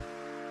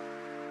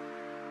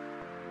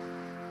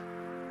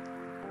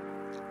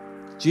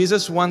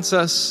Jesus wants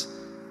us,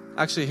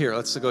 actually here,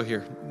 let's go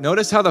here.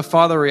 Notice how the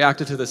Father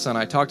reacted to the Son.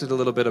 I talked a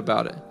little bit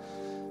about it.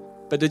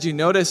 But did you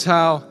notice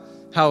how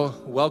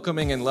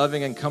welcoming and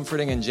loving and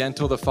comforting and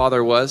gentle the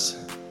Father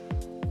was?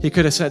 He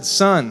could have said,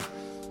 Son,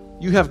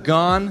 you have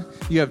gone,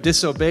 you have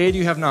disobeyed,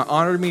 you have not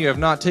honored me, you have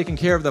not taken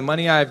care of the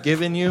money I have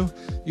given you,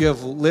 you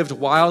have lived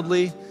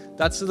wildly.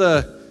 That's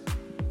the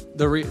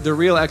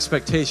real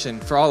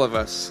expectation for all of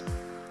us.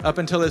 Up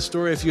until this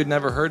story, if you had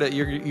never heard it,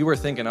 you were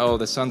thinking, oh,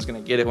 the son's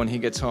going to get it when he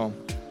gets home.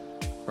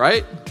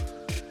 Right?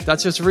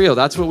 That's just real.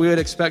 That's what we would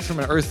expect from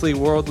an earthly,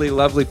 worldly,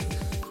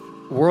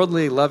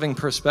 loving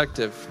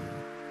perspective.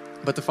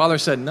 But the Father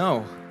said,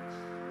 no,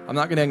 I'm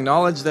not going to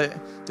acknowledge that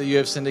you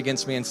have sinned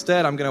against me.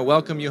 Instead, I'm going to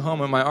welcome you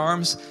home in my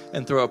arms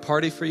and throw a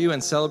party for you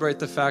and celebrate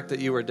the fact that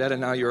you were dead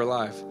and now you're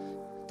alive.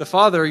 The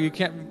Father, you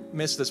can't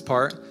miss this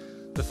part,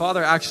 the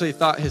Father actually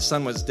thought his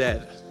son was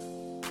dead.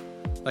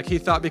 Like he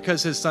thought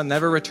because his son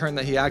never returned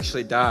that he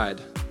actually died.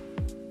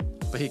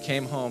 But he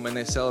came home and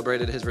they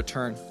celebrated his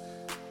return.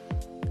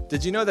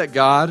 Did you know that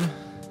God,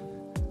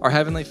 our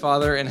Heavenly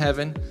Father in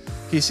heaven,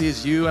 he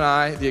sees you and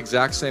I the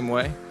exact same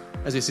way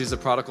as he sees the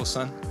prodigal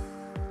son?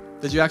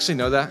 Did you actually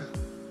know that?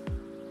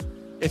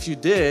 If you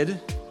did,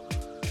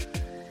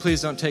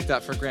 please don't take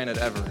that for granted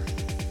ever.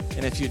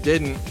 And if you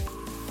didn't,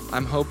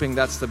 I'm hoping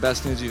that's the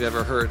best news you've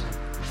ever heard.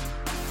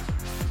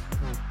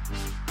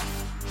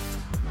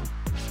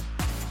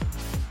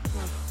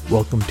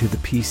 Welcome to the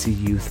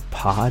PC Youth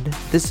Pod.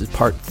 This is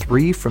part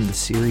 3 from the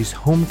series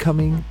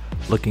Homecoming,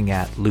 looking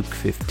at Luke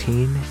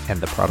 15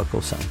 and the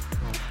prodigal son.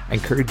 I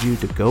encourage you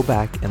to go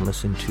back and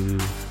listen to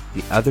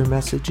the other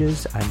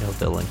messages. I know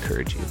they'll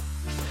encourage you.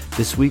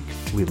 This week,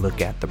 we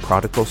look at the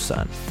prodigal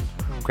son.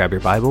 Grab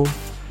your Bible,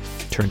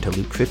 turn to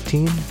Luke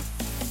 15,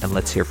 and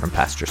let's hear from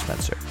Pastor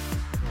Spencer.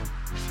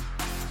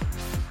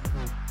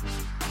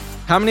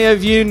 How many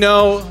of you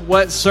know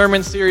what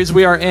sermon series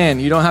we are in?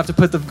 You don't have to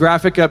put the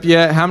graphic up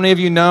yet. How many of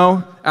you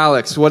know?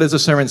 Alex, what is the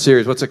sermon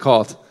series? What's it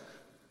called?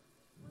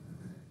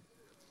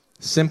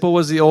 Simple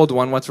was the old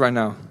one. What's right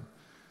now?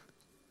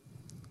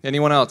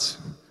 Anyone else?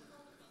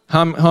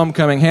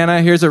 Homecoming.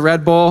 Hannah, here's a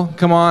Red Bull.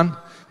 Come on.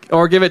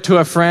 Or give it to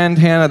a friend.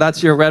 Hannah,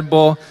 that's your Red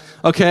Bull.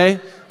 Okay.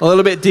 A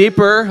little bit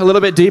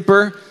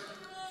deeper.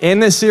 In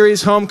this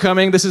series,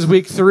 Homecoming, this is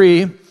week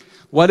 3.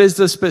 What is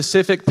the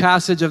specific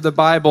passage of the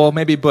Bible,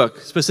 maybe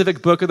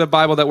specific book of the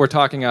Bible that we're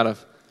talking out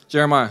of?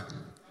 Jeremiah.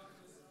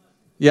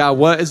 Yeah,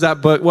 what is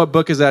that book? What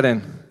book is that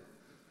in?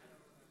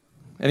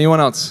 Anyone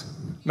else?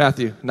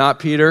 Matthew. Not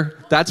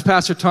Peter. That's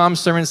Pastor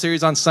Tom's sermon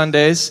series on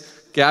Sundays.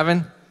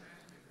 Gavin.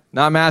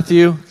 Not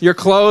Matthew. You're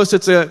close.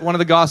 It's one of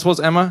the Gospels.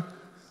 Emma.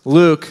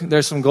 Luke.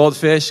 There's some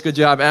goldfish. Good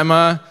job,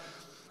 Emma.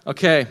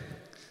 Okay.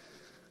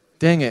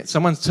 Dang it.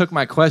 Someone took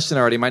my question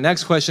already. My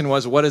next question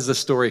was, what is the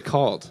story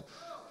called?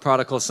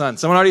 Prodigal son.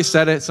 Someone already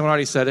said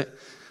it.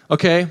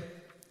 Okay.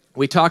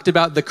 We talked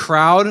about the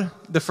crowd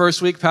the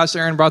first week. Pastor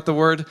Aaron brought the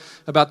word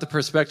about the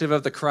perspective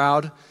of the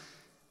crowd.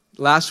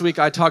 Last week,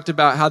 I talked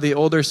about how the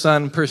older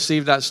son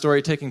perceived that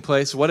story taking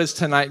place. What is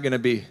tonight going to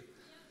be?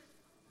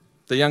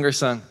 The younger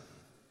son.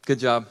 Good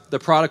job. The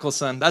prodigal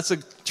son. That's a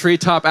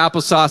treetop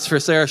applesauce for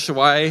Sarah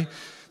Shawai.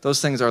 Those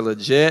things are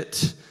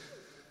legit.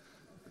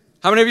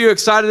 How many of you are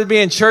excited to be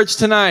in church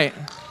tonight?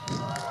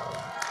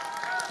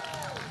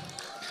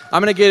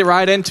 I'm going to get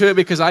right into it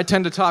because I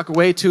tend to talk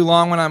way too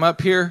long when I'm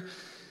up here.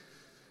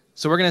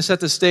 So we're going to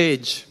set the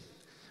stage.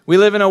 We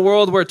live in a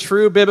world where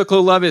true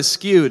biblical love is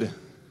skewed.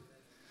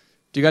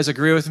 Do you guys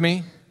agree with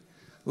me?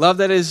 Love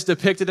that is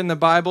depicted in the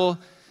Bible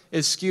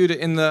is skewed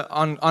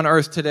on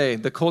earth today.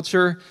 The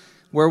culture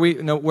where we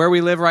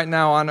live right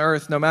now on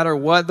earth, no matter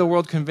what the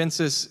world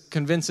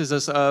convinces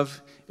us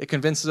of, it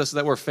convinces us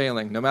that we're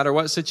failing. No matter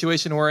what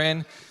situation we're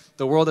in,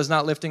 the world is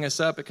not lifting us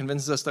up. It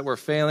convinces us that we're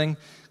failing.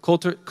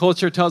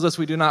 Culture tells us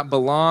we do not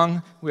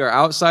belong. We are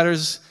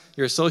outsiders.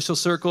 Your social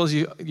circles,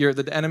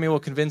 the enemy will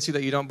convince you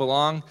that you don't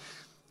belong.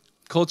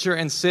 Culture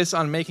insists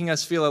on making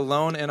us feel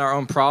alone in our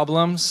own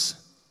problems.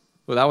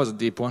 Well, that was a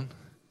deep one.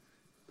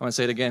 I want to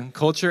say it again.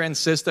 Culture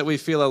insists that we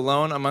feel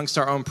alone amongst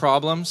our own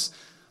problems.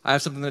 I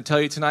have something to tell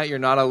you tonight. You're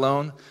not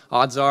alone.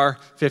 Odds are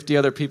 50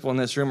 other people in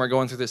this room are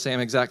going through the same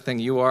exact thing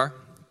you are.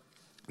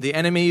 The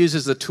enemy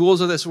uses the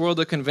tools of this world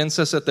to convince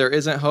us that there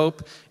isn't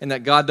hope and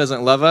that God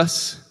doesn't love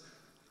us.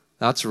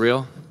 That's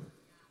real.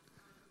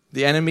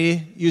 The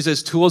enemy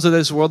uses tools of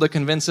this world to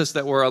convince us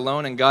that we're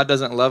alone and God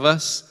doesn't love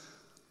us.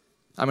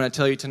 I'm going to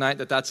tell you tonight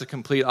that that's a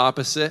complete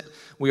opposite.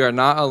 We are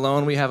not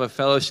alone. We have a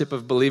fellowship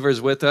of believers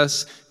with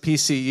us,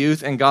 PC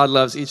Youth, and God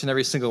loves each and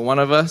every single one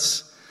of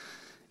us.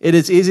 It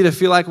is easy to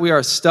feel like we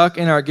are stuck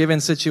in our given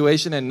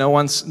situation and no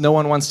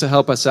one wants to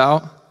help us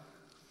out.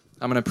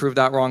 I'm going to prove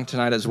that wrong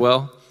tonight as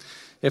well.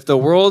 If the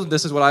world,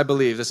 this is what I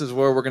believe, this is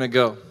where we're going to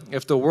go.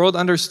 If the world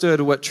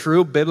understood what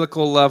true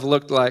biblical love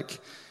looked like,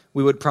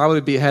 we would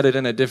probably be headed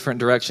in a different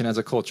direction as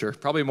a culture,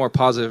 probably a more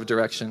positive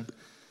direction.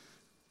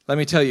 Let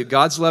me tell you,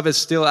 God's love is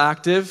still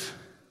active.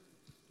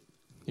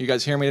 You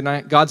guys hear me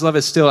tonight? God's love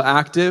is still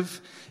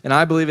active, and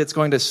I believe it's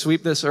going to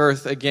sweep this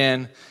earth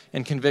again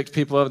and convict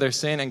people of their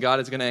sin, and God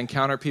is going to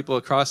encounter people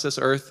across this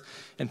earth,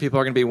 and people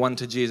are going to be won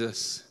to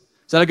Jesus.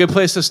 Is that a good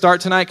place to start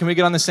tonight? Can we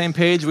get on the same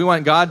page? We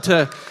want God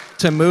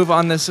to move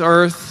on this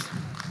earth.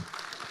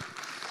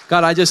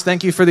 God, I just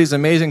thank you for these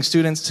amazing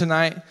students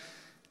tonight.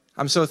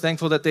 I'm so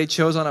thankful that they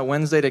chose on a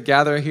Wednesday to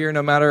gather here,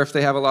 no matter if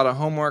they have a lot of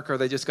homework or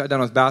they just got done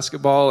with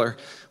basketball or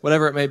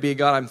whatever it may be.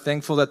 God, I'm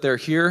thankful that they're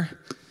here.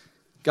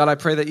 God, I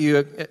pray that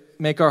you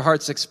make our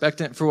hearts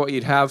expectant for what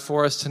you'd have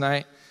for us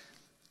tonight.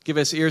 Give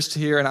us ears to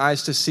hear and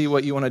eyes to see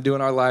what you want to do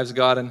in our lives,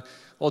 God, and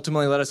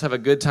ultimately let us have a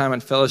good time in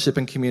fellowship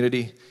and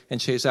community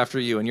and chase after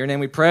you. In your name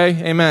we pray,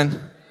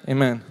 amen.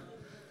 Amen.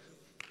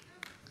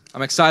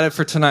 I'm excited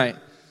for tonight.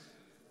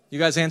 You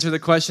guys answer the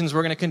questions.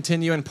 We're going to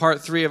continue in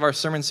part 3 of our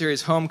sermon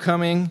series,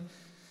 Homecoming.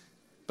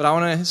 But I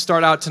want to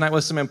start out tonight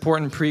with some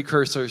important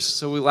precursors.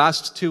 So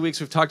last 2 weeks,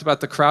 we've talked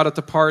about the crowd at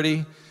the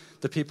party,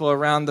 the people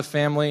around the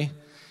family.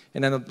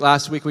 And then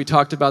last week, we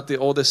talked about the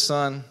oldest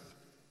son.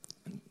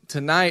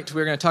 Tonight,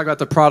 we're going to talk about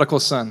the prodigal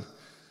son.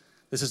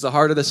 This is the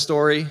heart of the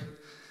story.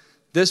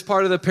 This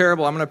part of the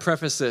parable, I'm going to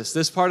preface this.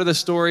 This part of the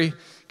story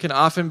can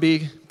often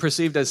be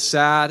perceived as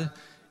sad.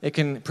 It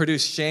can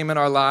produce shame in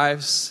our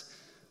lives.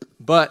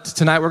 But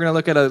tonight we're going to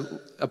look at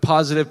a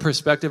positive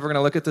perspective. We're going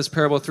to look at this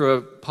parable through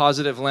a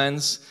positive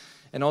lens.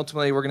 And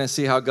ultimately we're going to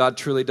see how God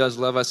truly does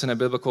love us in a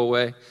biblical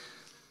way.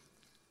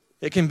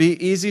 It can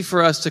be easy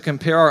for us to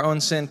compare our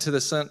own sin to the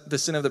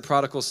sin of the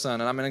prodigal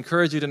son. And I'm going to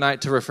encourage you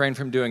tonight to refrain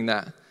from doing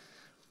that.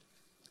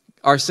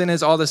 Our sin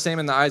is all the same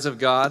in the eyes of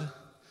God.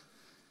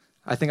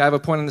 I think I have a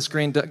point on the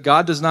screen.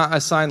 God does not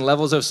assign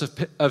levels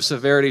of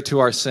severity to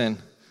our sin.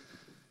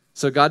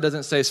 So God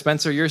doesn't say,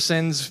 Spencer, your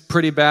sin's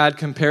pretty bad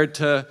compared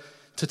to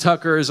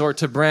Tucker's or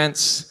to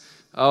Brent's.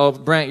 Oh,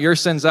 Brent, your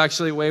sin's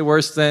actually way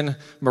worse than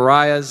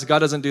Mariah's. God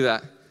doesn't do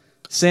that.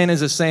 Sin is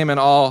the same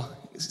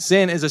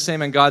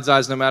in God's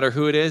eyes, no matter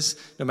who it is,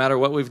 no matter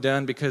what we've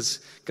done, because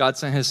God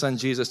sent his son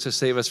Jesus to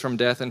save us from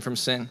death and from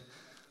sin.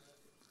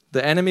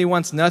 The enemy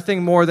wants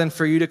nothing more than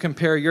for you to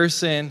compare your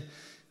sin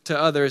to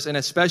others, and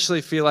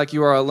especially feel like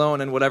you are alone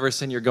in whatever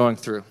sin you're going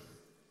through.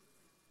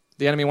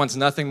 The enemy wants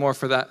nothing more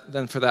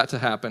than for that to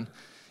happen.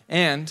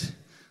 And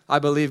I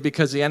believe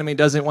because the enemy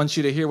doesn't want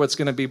you to hear what's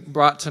going to be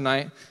brought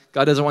tonight,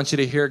 God doesn't want you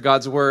to hear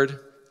God's word,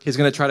 he's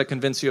going to try to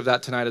convince you of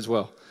that tonight as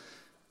well.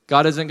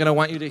 God isn't going to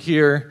want you to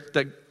hear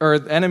that, or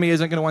the enemy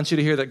isn't going to want you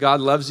to hear that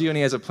God loves you and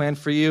he has a plan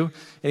for you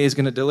and he's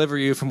going to deliver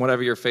you from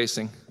whatever you're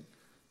facing.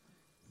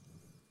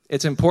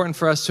 It's important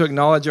for us to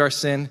acknowledge our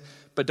sin,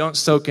 but don't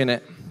soak in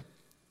it.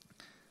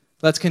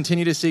 Let's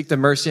continue to seek the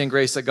mercy and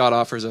grace that God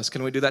offers us.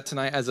 Can we do that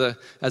tonight as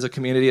a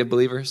community of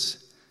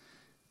believers?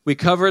 We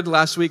covered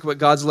last week what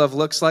God's love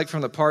looks like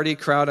from the party,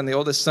 crowd, and the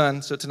oldest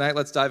son. So tonight,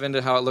 let's dive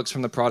into how it looks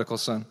from the prodigal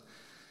son.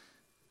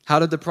 How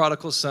did the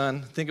prodigal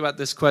son, think about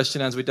this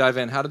question as we dive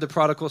in. How did the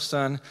prodigal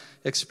son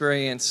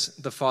experience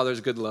the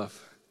father's good love?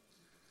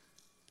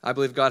 I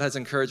believe God has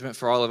encouragement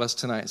for all of us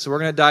tonight. So we're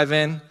going to dive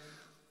in.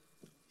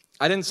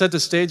 I didn't set the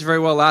stage very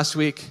well last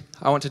week.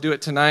 I want to do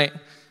it tonight.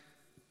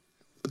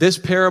 This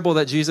parable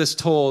that Jesus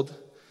told,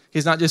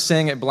 he's not just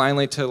saying it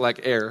blindly to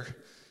like air.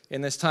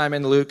 In this time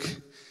in Luke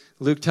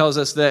tells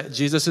us that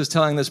Jesus is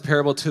telling this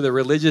parable to the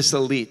religious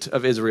elite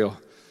of Israel.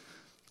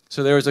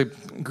 So there was a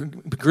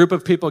group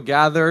of people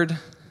gathered.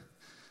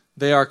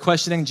 They are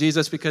questioning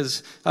Jesus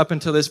because up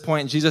until this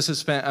point, Jesus has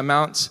spent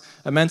immense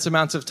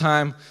amounts of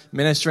time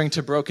ministering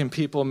to broken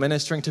people,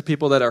 ministering to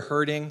people that are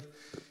hurting.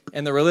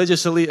 And the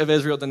religious elite of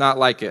Israel did not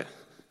like it.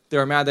 They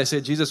were mad. They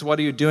said, Jesus, what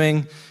are you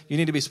doing? You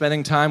need to be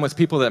spending time with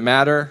people that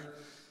matter.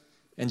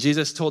 And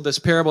Jesus told this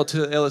parable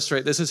to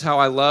illustrate, this is how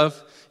I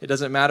love. It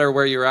doesn't matter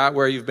where you're at,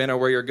 where you've been, or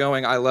where you're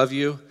going. I love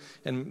you.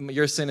 And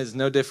your sin is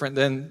no different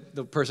than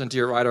the person to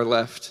your right or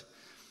left.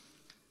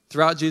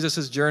 Throughout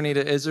Jesus' journey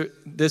to Israel,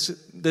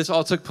 this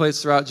all took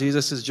place throughout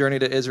Jesus' journey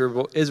to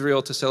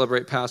Israel to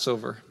celebrate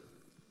Passover.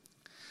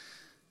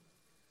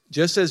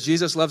 Just as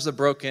Jesus loves the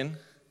broken,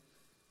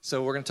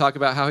 so we're going to talk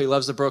about how he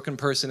loves the broken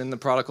person in the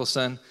prodigal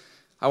son.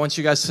 I want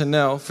you guys to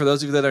know, for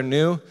those of you that are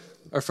new,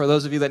 or for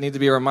those of you that need to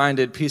be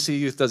reminded, PC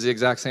Youth does the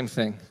exact same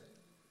thing.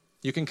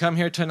 You can come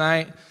here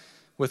tonight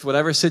with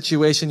whatever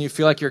situation you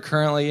feel like you're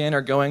currently in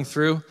or going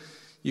through.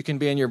 You can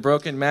be in your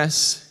broken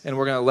mess, and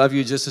we're going to love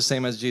you just the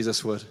same as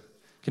Jesus would.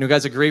 Can you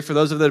guys agree? For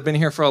those of you that have been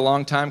here for a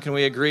long time, can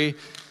we agree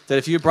that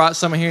if you brought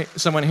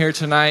someone here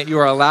tonight, you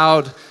are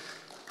allowed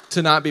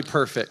to not be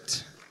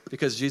perfect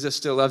because Jesus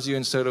still loves you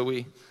and so do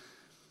we.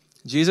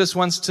 Jesus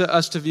wants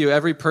us to view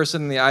every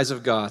person in the eyes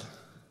of God.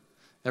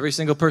 Every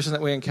single person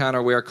that we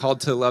encounter, we are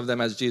called to love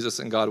them as Jesus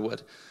and God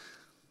would.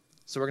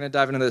 So we're going to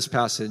dive into this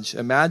passage.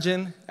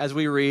 Imagine as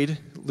we read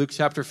Luke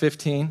chapter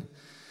 15,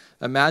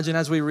 imagine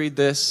as we read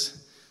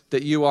this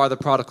that you are the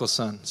prodigal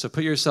son. So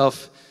put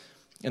yourself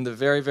in the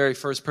very, very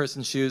first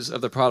person shoes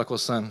of the prodigal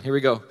son. Here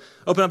we go.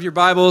 Open up your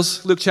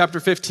Bibles, Luke chapter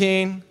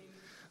 15.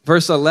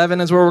 Verse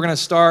 11 is where we're going to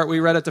start. We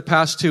read it the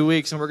past 2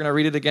 weeks, and we're going to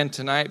read it again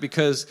tonight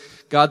because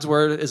God's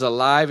word is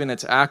alive and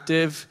it's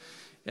active.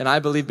 And I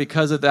believe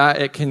because of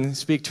that, it can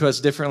speak to us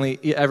differently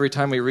every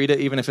time we read it,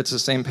 even if it's the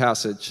same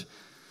passage.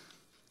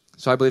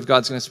 So I believe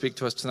God's going to speak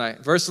to us tonight.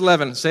 Verse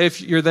 11, say if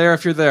you're there,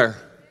 if you're there.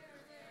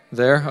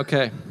 There?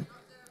 Okay.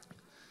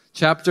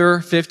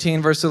 Chapter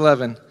 15, verse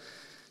 11.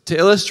 To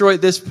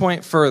illustrate this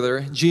point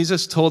further,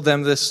 Jesus told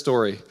them this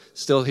story.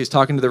 Still, he's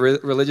talking to the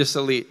religious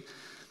elite.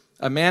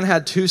 A man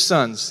had 2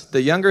 sons.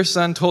 The younger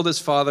son told his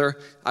father,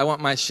 I want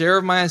my share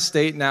of my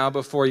estate now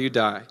before you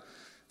die.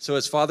 So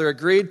his father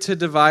agreed to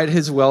divide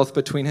his wealth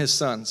between his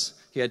sons.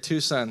 He had 2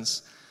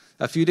 sons.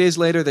 A few days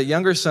later, the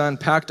younger son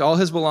packed all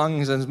his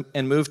belongings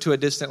and moved to a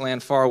distant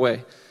land far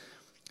away.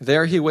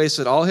 There he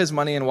wasted all his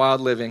money in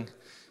wild living.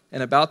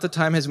 And about the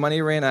time his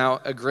money ran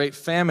out, a great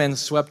famine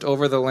swept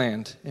over the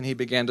land, and he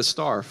began to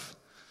starve.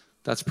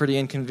 That's pretty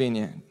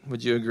inconvenient,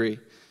 would you agree?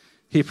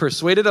 He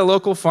persuaded a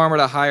local farmer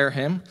to hire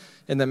him,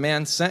 and the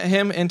man sent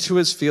him into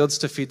his fields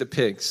to feed the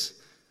pigs.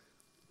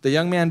 The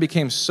young man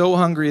became so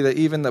hungry that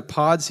even the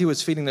pods he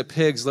was feeding the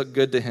pigs looked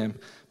good to him,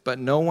 but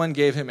no one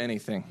gave him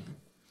anything.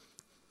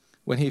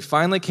 When he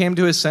finally came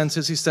to his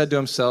senses, he said to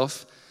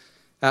himself,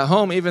 at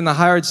home, even the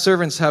hired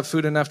servants have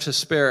food enough to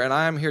spare, and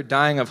I am here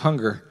dying of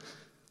hunger.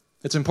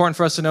 It's important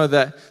for us to know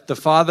that the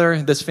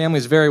father, this family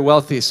is very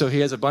wealthy, so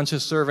he has a bunch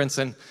of servants,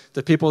 and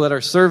the people that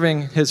are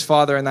serving his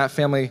father and that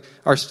family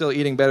are still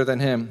eating better than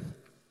him.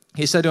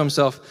 He said to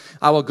himself,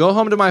 I will go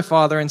home to my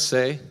father and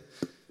say,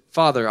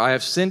 Father, I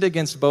have sinned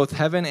against both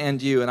heaven and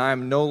you, and I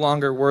am no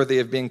longer worthy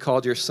of being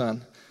called your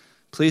son.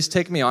 Please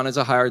take me on as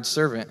a hired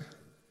servant.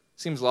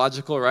 Seems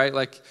logical, right?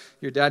 Like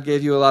your dad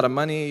gave you a lot of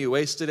money, you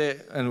wasted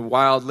it in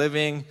wild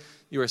living,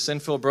 you were a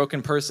sinful,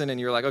 broken person, and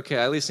you're like, okay,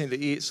 I at least need to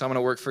eat, so I'm going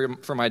to work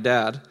for my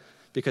dad.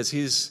 Because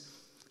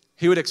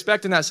he would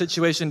expect in that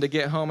situation to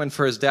get home and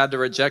for his dad to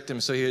reject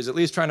him, so he was at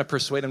least trying to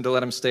persuade him to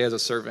let him stay as a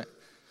servant.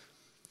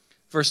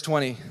 Verse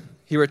 20,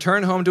 he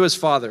returned home to his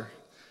father,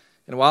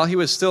 and while he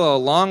was still a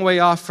long way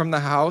off from the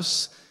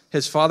house,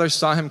 his father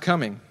saw him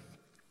coming.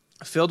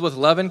 Filled with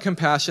love and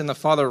compassion, the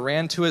father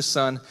ran to his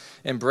son,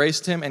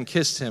 embraced him, and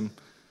kissed him.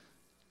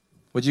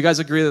 Would you guys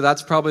agree that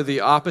that's probably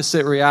the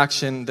opposite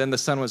reaction than the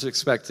son was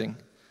expecting?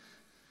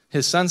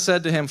 His son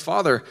said to him,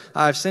 Father,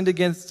 I have sinned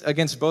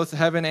against both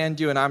heaven and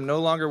you, and I'm no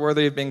longer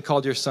worthy of being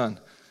called your son.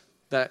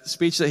 That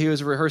speech that he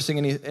was rehearsing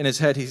in his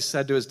head, he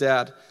said to his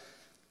dad.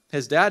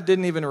 His dad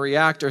didn't even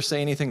react or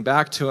say anything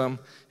back to him,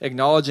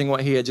 acknowledging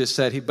what he had just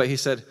said. But he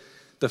said,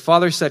 the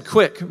father said,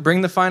 quick, bring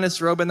the finest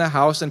robe in the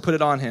house and put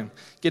it on him.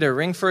 Get a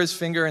ring for his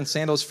finger and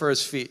sandals for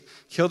his feet.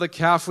 Kill the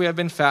calf we have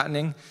been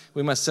fattening.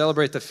 We must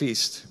celebrate the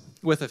feast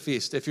with a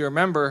feast. If you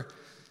remember,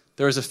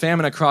 there was a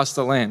famine across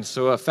the land,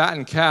 so a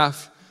fattened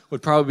calf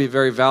would probably be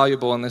very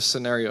valuable in this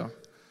scenario.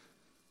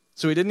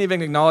 So he didn't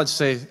even acknowledge,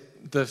 say,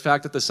 the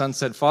fact that the son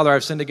said, Father,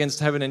 I've sinned against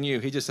heaven and you.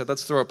 He just said,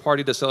 let's throw a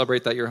party to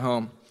celebrate that you're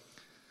home.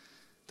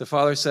 The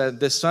father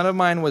said, this son of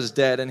mine was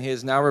dead, and he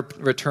is now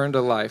returned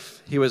to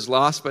life. He was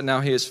lost, but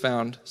now he is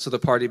found. So the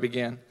party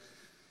began.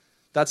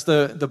 That's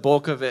the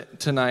bulk of it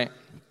tonight.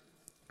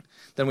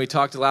 Then we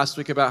talked last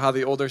week about how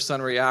the older son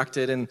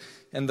reacted, and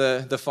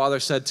the father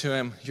said to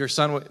him,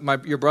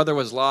 your brother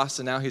was lost,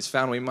 and now he's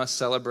found. We must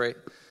celebrate.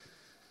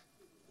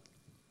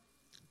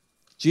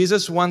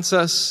 Jesus wants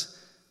us,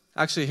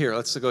 actually here,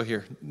 let's go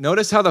here.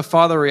 Notice how the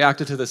father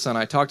reacted to the son.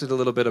 I talked a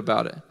little bit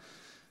about it.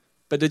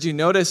 But did you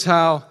notice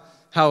how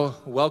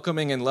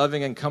welcoming and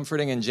loving and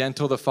comforting and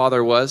gentle the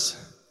father was?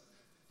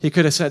 He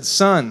could have said,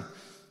 son,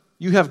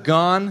 you have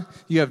gone,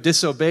 you have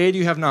disobeyed,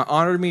 you have not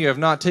honored me, you have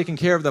not taken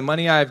care of the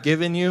money I have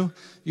given you,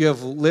 you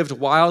have lived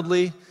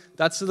wildly.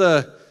 That's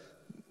the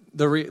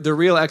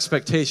real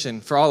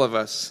expectation for all of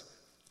us.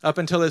 Up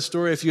until this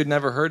story, if you had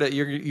never heard it,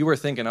 you were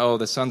thinking, oh,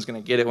 the son's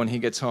going to get it when he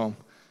gets home.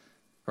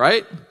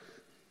 Right?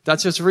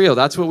 That's just real.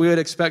 That's what we would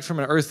expect from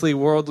an earthly,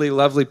 worldly,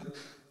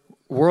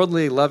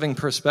 loving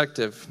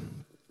perspective.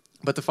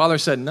 But the father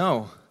said,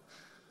 no,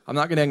 I'm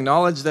not going to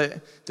acknowledge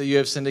that you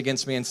have sinned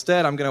against me.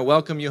 Instead, I'm going to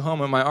welcome you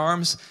home in my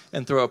arms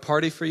and throw a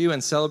party for you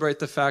and celebrate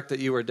the fact that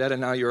you were dead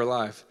and now you're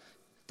alive.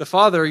 The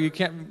father, you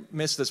can't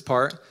miss this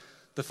part,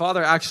 the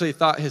father actually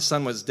thought his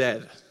son was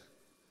dead.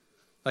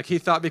 Like he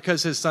thought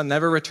because his son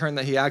never returned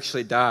that he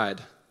actually died.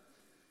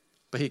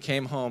 But he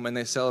came home and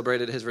they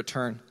celebrated his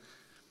return.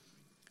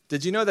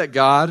 Did you know that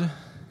God,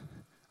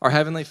 our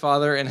Heavenly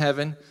Father in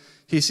heaven,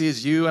 he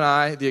sees you and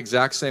I the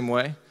exact same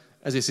way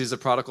as he sees the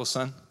prodigal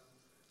son?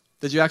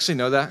 Did you actually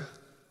know that?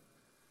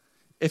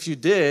 If you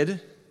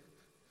did,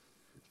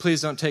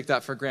 please don't take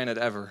that for granted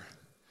ever.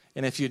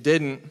 And if you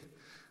didn't,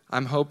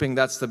 I'm hoping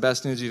that's the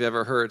best news you've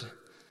ever heard.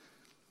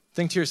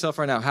 Think to yourself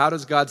right now, how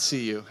does God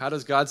see you? How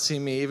does God see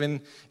me even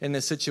in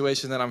this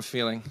situation that I'm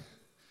feeling?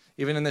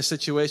 Even in this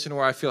situation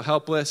where I feel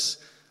helpless,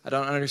 I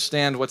don't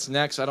understand what's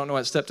next, I don't know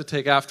what step to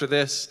take after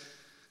this.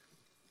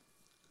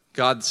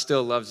 God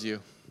still loves you.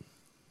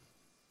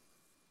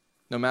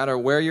 No matter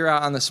where you're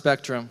at on the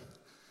spectrum,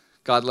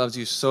 God loves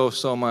you so,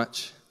 so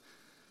much.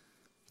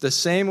 The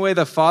same way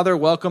the Father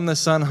welcomed the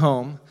Son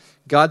home,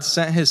 God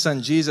sent his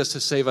Son Jesus to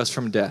save us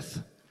from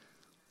death.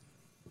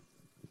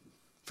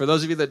 For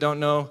those of you that don't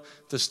know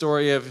the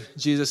story of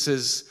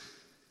Jesus'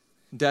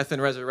 death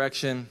and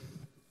resurrection,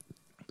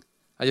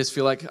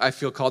 I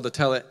feel called to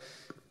tell it.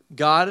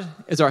 God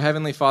is our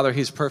Heavenly Father.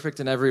 He's perfect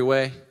in every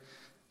way.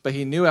 But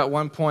he knew at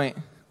one point,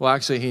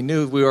 he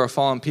knew we were a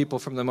fallen people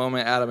from the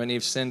moment Adam and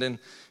Eve sinned in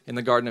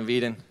the Garden of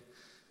Eden.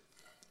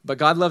 But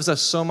God loves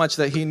us so much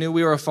that he knew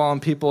we were a fallen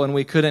people and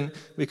we couldn't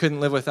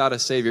live without a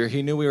Savior.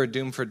 He knew we were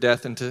doomed for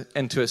death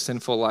into a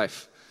sinful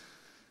life.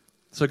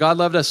 So God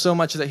loved us so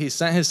much that he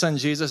sent his son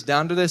Jesus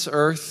down to this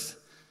earth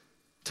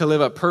to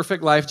live a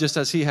perfect life just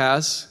as he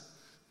has,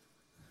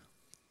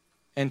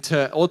 and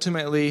to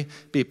ultimately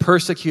be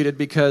persecuted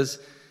because,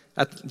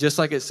 just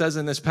like it says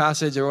in this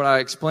passage or what I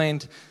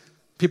explained,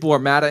 people were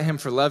mad at him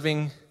for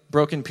loving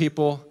broken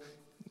people.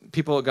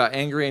 People got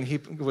angry and he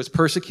was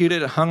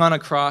persecuted and hung on a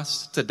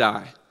cross to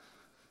die.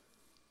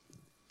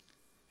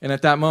 And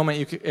at that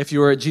moment, if you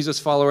were a Jesus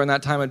follower in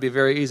that time, it would be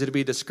very easy to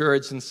be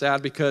discouraged and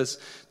sad because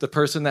the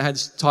person that had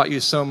taught you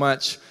so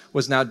much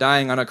was now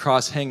dying on a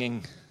cross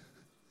hanging.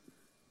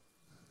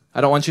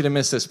 I don't want you to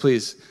miss this,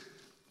 please.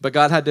 But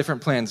God had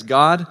different plans.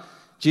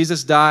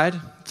 Jesus died.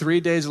 3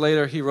 days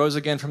later, he rose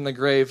again from the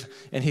grave,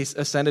 and he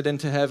ascended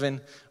into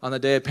heaven on the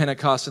day of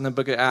Pentecost in the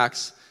book of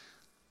Acts.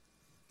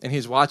 And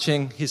he's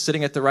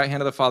sitting at the right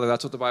hand of the Father.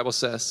 That's what the Bible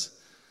says.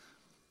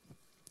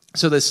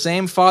 So the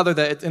same Father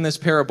that in this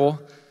parable,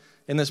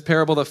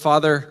 the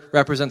Father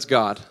represents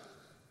God.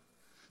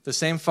 The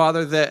same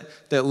Father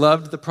that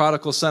loved the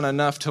prodigal son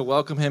enough to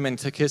welcome him and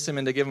to kiss him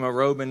and to give him a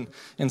robe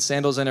and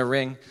sandals and a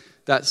ring,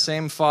 that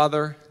same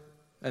Father,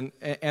 and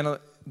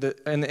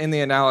in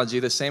the analogy,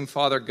 the same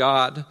Father,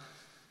 God,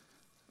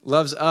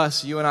 loves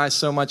us, you and I,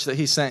 so much that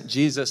he sent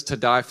Jesus to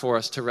die for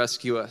us, to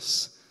rescue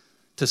us,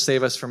 to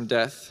save us from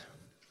death.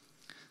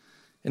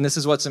 And this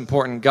is what's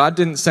important. God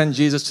didn't send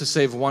Jesus to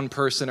save one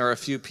person or a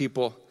few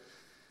people.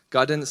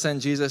 God didn't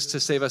send Jesus to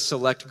save a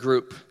select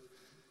group.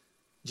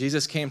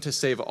 Jesus came to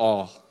save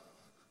all.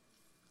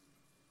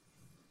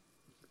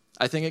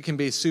 I think it can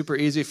be super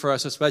easy for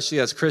us, especially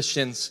as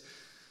Christians.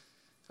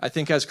 I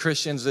think as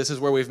Christians, this is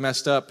where we've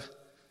messed up,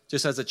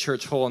 just as a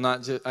church whole,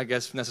 not just, I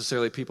guess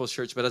necessarily People's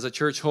Church, but as a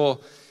church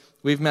whole,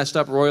 we've messed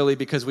up royally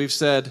because we've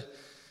said,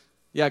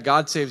 yeah,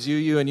 God saves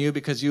you and you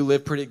because you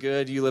live pretty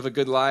good, you live a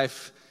good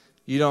life.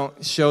 You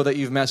don't show that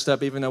you've messed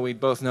up, even though we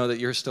both know that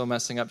you're still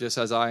messing up just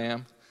as I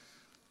am.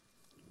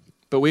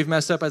 But we've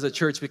messed up as a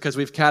church because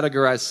we've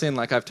categorized sin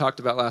like I've talked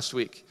about last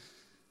week.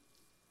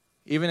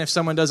 Even if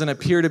someone doesn't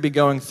appear to be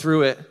going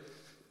through it,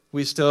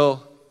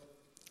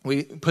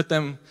 we put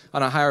them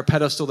on a higher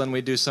pedestal than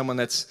we do someone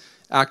that's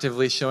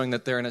actively showing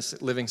that they're in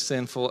living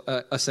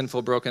a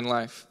sinful, broken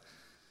life.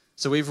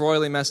 So we've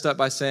royally messed up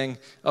by saying,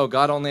 oh,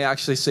 God only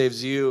actually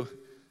saves you,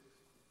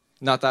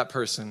 not that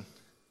person.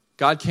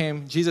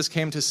 Jesus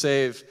came to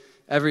save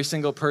every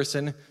single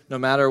person, no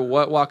matter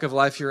what walk of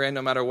life you're in,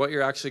 no matter what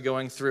you're actually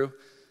going through.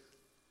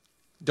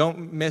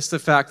 Don't miss the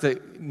fact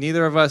that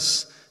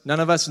none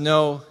of us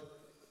know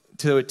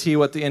to a T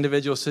what the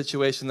individual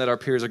situation that our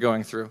peers are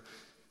going through.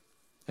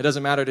 It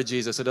doesn't matter to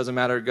Jesus. It doesn't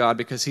matter to God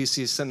because he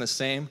sees sin the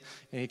same,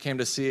 and he came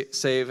to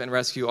save and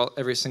rescue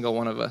every single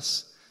one of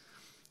us.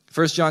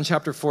 1 John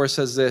chapter 4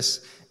 says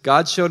this,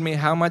 God showed me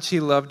how much he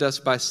loved us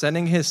by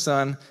sending his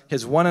son,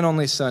 his one and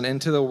only son,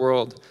 into the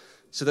world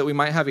so that we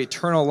might have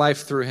eternal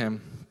life through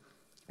him.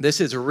 This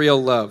is real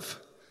love.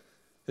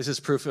 This is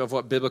proof of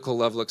what biblical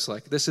love looks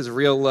like. This is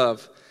real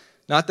love.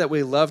 Not that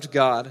we loved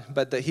God,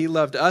 but that he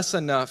loved us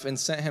enough and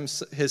sent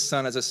his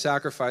son as a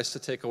sacrifice to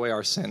take away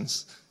our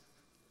sins.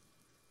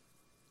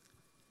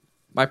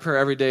 My prayer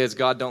every day is,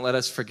 God, don't let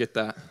us forget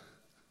that.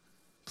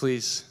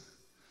 Please.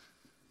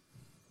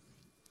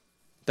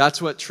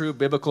 That's what true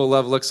biblical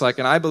love looks like.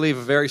 And I believe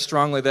very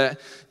strongly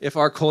that if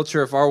our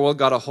culture, if our world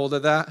got a hold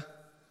of that,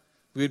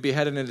 we would be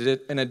headed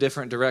in a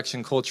different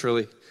direction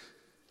culturally.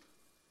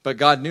 But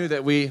God knew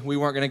that we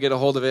weren't going to get a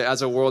hold of it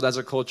as a world, as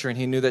a culture, and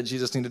he knew that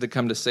Jesus needed to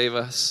come to save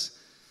us.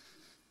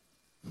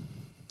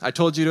 I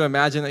told you to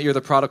imagine that you're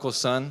the prodigal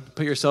son.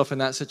 Put yourself in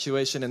that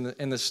situation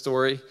in the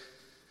story.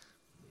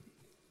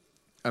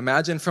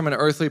 Imagine from an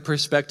earthly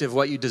perspective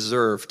what you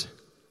deserved.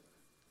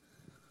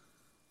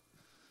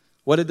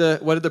 What did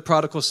the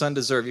prodigal son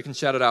deserve? You can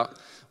shout it out.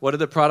 What did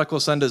the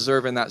prodigal son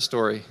deserve in that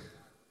story?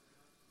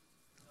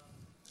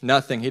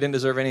 Nothing. He didn't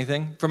deserve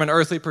anything. From an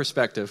earthly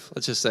perspective,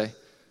 let's just say.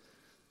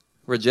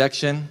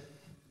 Rejection.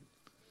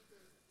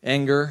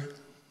 Anger.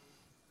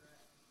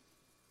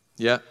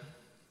 Yep.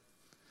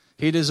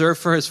 He deserved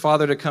for his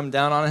father to come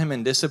down on him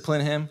and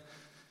discipline him.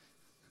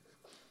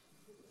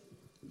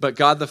 But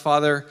God the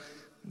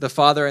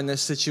Father in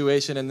this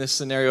situation, in this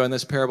scenario, in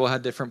this parable,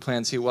 had different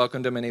plans. He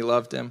welcomed him and he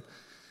loved him.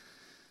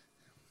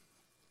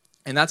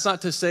 And that's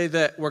not to say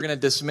that we're going to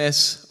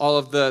dismiss all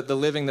of the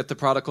living that the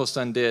prodigal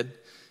son did.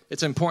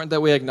 It's important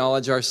that we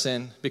acknowledge our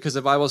sin because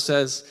the Bible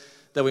says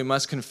that we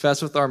must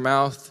confess with our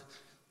mouth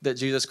that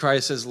Jesus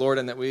Christ is Lord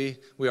and that we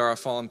are a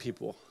fallen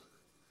people.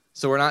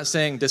 So we're not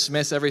saying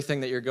dismiss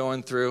everything that you're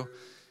going through.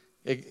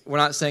 We're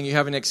not saying you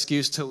have an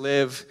excuse to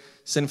live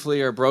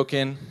sinfully or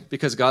broken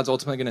because God's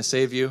ultimately going to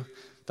save you.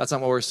 That's not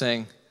what we're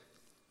saying.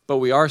 But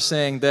we are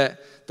saying that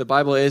the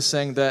Bible is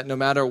saying that no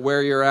matter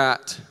where you're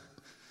at,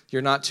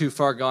 you're not too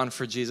far gone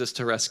for Jesus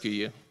to rescue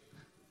you.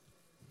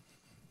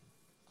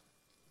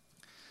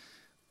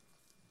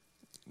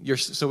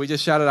 So we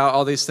just shouted out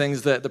all these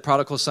things that the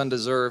prodigal son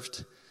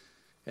deserved.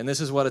 And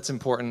this is what it's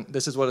important.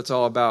 This is what it's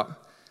all about.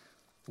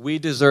 We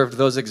deserved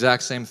those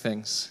exact same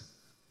things.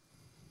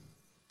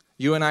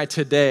 You and I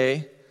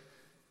today,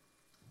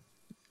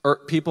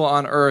 people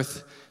on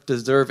earth,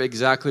 deserve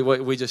exactly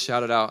what we just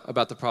shouted out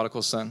about the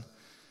prodigal son.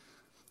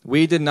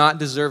 We did not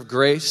deserve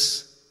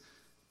grace,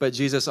 but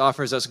Jesus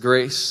offers us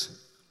grace.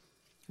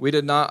 We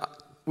do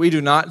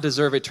not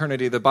deserve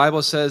eternity. The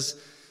Bible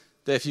says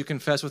that if you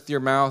confess with your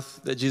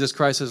mouth that Jesus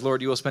Christ is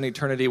Lord, you will spend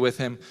eternity with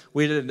him.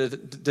 We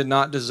did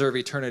not deserve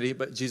eternity,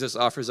 but Jesus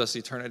offers us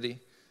eternity.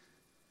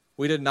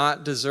 We did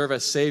not deserve a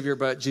Savior,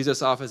 but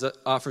Jesus offers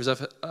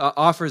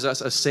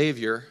us a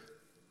Savior.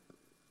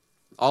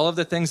 All of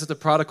the things that the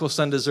prodigal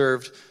son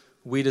deserved,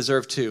 we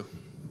deserve too.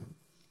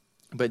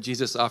 But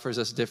Jesus offers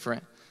us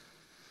different.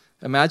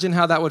 Imagine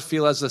how that would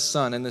feel as the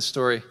son in this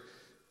story,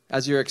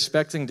 as you're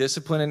expecting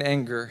discipline and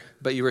anger,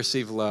 but you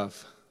receive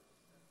love.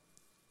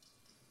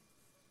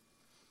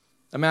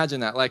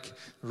 Imagine that. Like,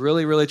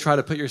 really, really try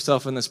to put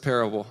yourself in this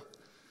parable.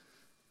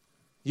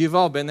 You've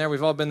all been there.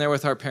 We've all been there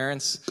with our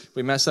parents.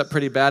 We mess up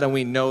pretty bad, and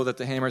we know that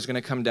the hammer is going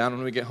to come down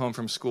when we get home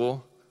from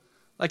school.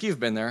 Like, you've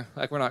been there.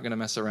 Like, we're not going to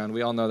mess around.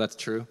 We all know that's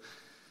true.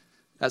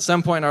 At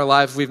some point in our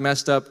life, we've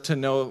messed up to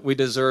know we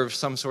deserve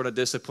some sort of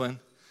discipline.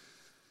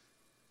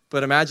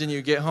 But imagine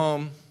you get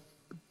home,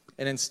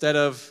 and instead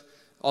of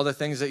all the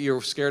things that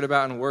you're scared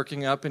about and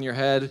working up in your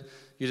head,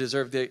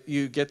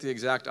 you get the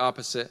exact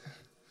opposite.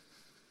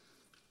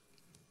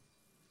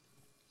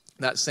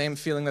 That same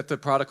feeling that the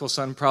prodigal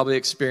son probably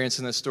experienced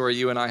in this story,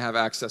 you and I have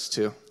access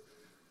to.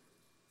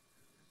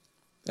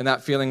 And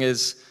that feeling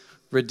is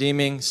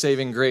redeeming,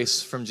 saving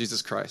grace from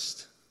Jesus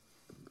Christ.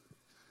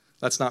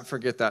 Let's not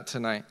forget that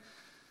tonight.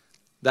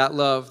 That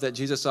love that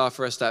Jesus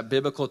offers us, that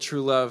biblical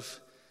true love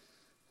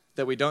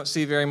that we don't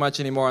see very much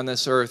anymore on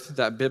this earth,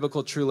 that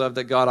biblical true love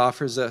that God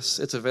offers us,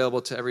 it's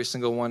available to every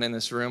single one in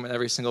this room and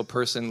every single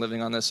person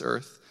living on this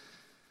earth.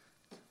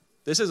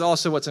 This is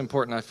also what's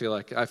important, I feel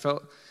like.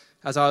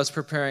 As I was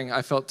preparing,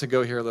 I felt to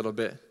go here a little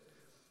bit.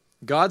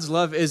 God's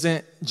love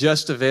isn't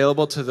just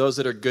available to those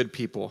that are good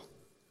people.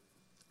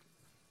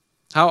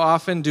 How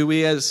often do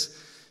we as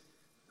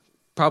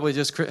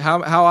Christians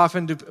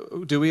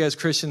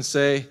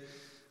say,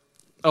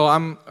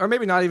 or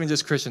maybe not even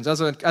just Christians,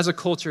 as a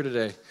culture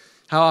today,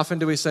 how often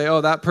do we say, oh,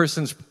 that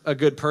person's a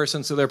good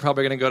person, so they're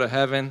probably going to go to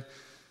heaven.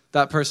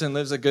 That person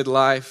lives a good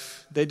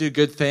life. They do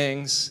good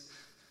things,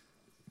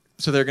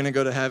 so they're going to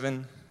go to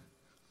heaven.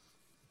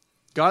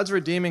 God's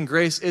redeeming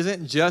grace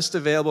isn't just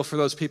available for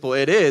those people.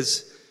 It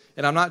is,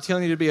 and I'm not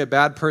telling you to be a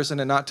bad person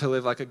and not to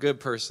live like a good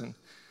person.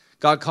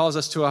 God calls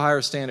us to a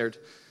higher standard.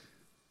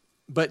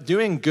 But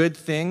doing good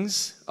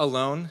things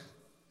alone,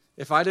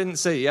 if I didn't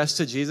say yes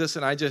to Jesus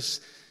and I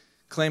just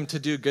claimed to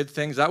do good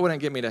things, that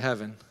wouldn't get me to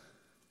heaven.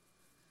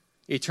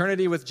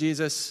 Eternity with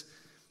Jesus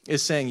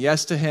is saying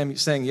yes to him,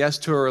 saying yes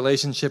to a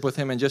relationship with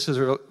him, and just as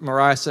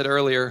Mariah said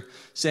earlier,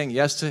 saying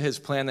yes to his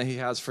plan that he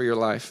has for your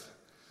life.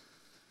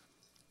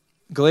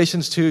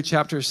 Galatians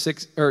chapter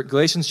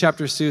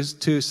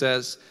 2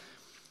 says,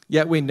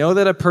 "Yet we know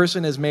that a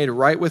person is made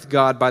right with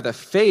God by the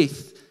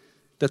faith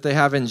that they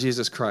have in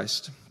Jesus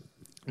Christ,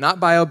 not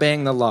by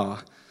obeying the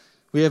law.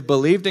 We have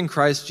believed in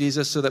Christ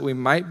Jesus so that we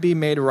might be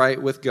made right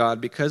with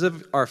God because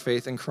of our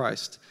faith in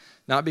Christ,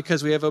 not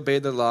because we have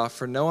obeyed the law,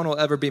 for no one will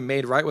ever be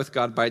made right with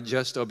God by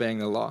just obeying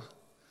the law."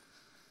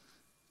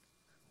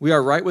 We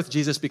are right with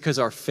Jesus because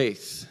of our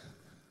faith.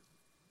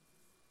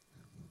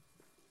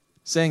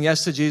 Saying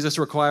yes to Jesus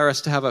requires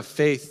us to have a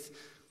faith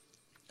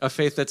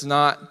that's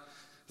not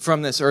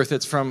from this earth,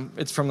 it's from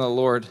the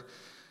Lord.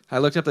 I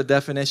looked up the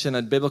definition,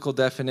 a biblical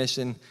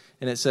definition,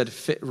 and it said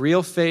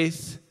real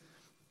faith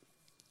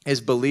is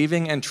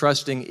believing and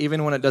trusting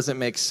even when it doesn't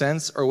make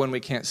sense or when we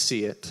can't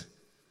see it.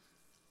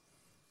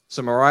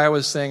 So Mariah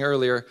was saying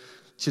earlier,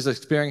 she's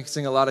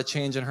experiencing a lot of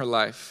change in her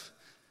life.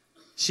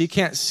 She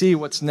can't see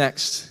what's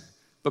next.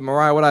 But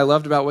Mariah, what I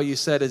loved about what you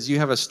said is you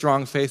have a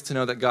strong faith to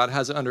know that God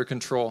has it under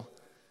control.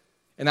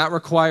 And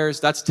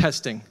that's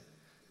testing.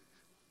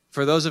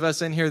 For those of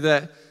us in here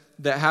that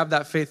have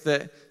that faith,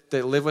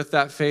 that live with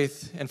that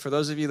faith, and for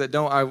those of you that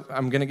don't,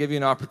 I'm going to give you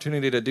an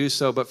opportunity to do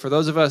so. But for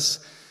those of us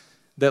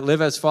that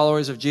live as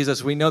followers of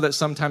Jesus, we know that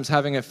sometimes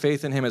having a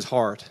faith in him is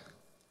hard.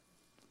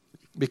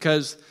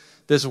 Because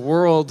this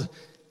world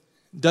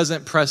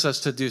doesn't press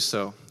us to do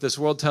so. This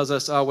world tells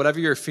us, oh, whatever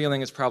you're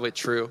feeling is probably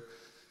true.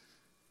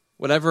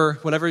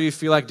 Whatever you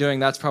feel like doing,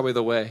 that's probably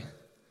the way.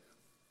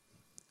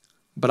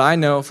 But I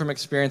know from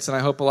experience, and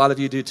I hope a lot of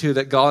you do too,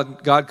 that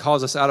God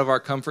calls us out of our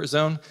comfort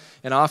zone,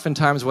 and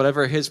oftentimes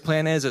whatever his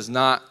plan is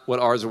not what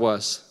ours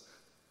was.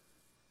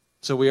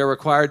 So we are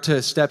required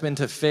to step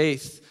into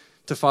faith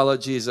to follow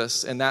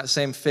Jesus, and that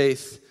same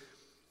faith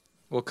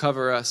will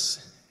cover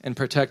us and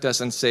protect us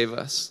and save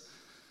us.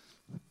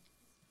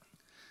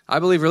 I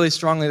believe really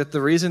strongly that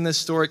the reason this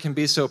story can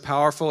be so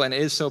powerful and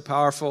is so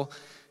powerful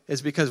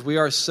is because we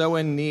are so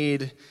in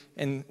need,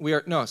 and I'm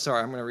going to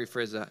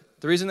rephrase that.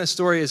 The reason this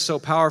story is so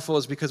powerful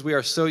is because we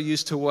are so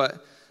used to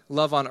what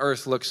love on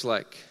earth looks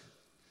like.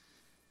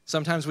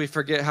 Sometimes we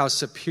forget how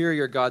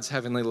superior God's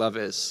heavenly love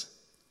is.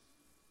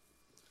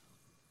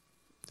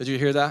 Did you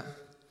hear that?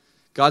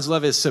 God's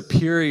love is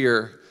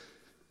superior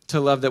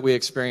to love that we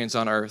experience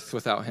on earth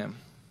without him.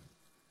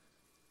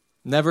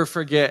 Never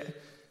forget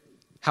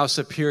how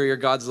superior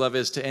God's love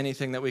is to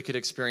anything that we could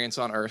experience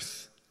on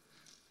earth.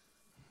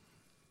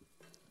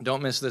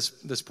 Don't miss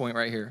this point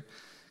right here.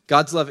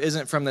 God's love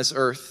isn't from this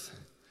earth.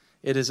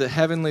 It is a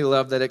heavenly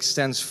love that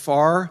extends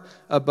far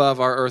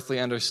above our earthly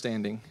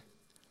understanding.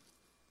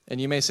 And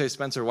you may say,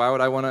 Spencer, why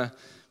would I want to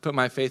put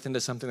my faith into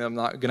something that I'm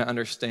not going to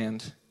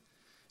understand?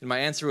 And my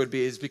answer would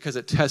be, is because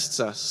it tests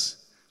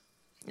us.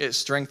 It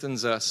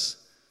strengthens us.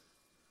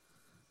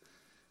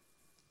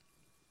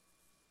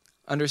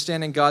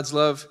 Understanding God's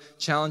love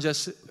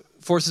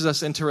forces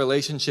us into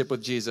relationship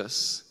with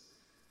Jesus.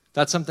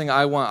 That's something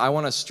I want. I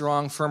want a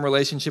strong, firm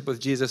relationship with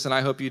Jesus, and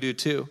I hope you do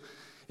too.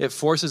 It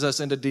forces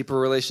us into deeper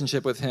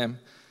relationship with him.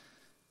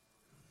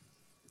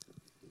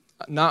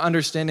 Not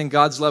understanding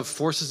God's love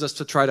forces us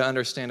to try to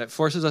understand it.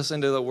 Forces us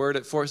into the Word.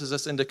 It forces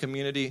us into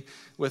community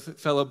with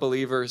fellow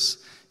believers.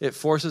 It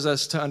forces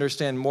us to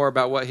understand more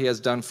about what he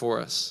has done for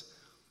us.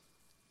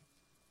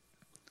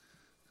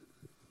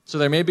 So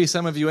there may be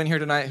some of you in here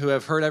tonight who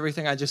have heard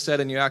everything I just said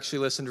and you actually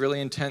listened really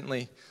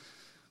intently.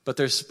 But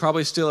there's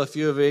probably still a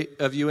few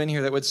of you in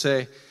here that would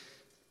say,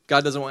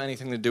 God doesn't want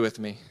anything to do with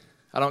me.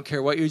 I don't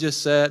care what you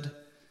just said.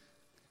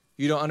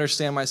 You don't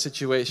understand my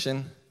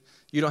situation.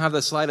 You don't have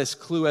the slightest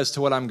clue as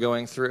to what I'm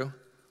going through.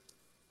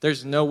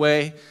 There's no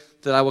way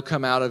that I will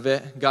come out of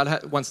it.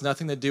 God wants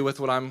nothing to do with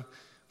what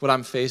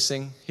I'm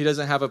facing. He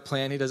doesn't have a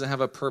plan. He doesn't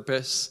have a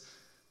purpose.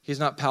 He's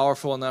not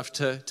powerful enough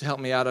to help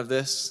me out of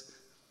this.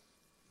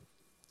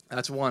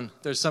 That's one.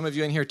 There's some of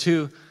you in here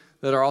too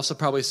that are also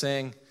probably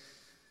saying,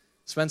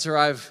 Spencer,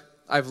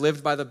 I've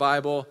lived by the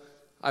Bible.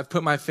 I've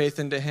put my faith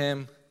into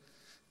him.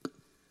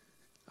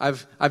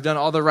 I've done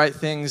all the right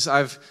things.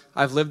 I've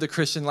lived the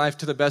Christian life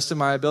to the best of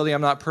my ability.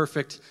 I'm not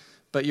perfect,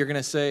 but you're going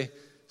to say,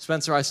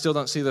 Spencer, I still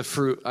don't see the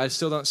fruit. I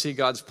still don't see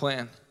God's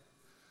plan.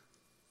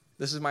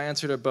 This is my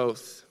answer to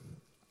both.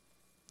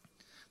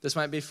 This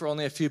might be for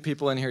only a few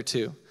people in here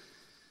too.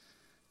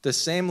 The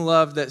same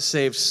love that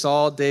saved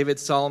Saul, David,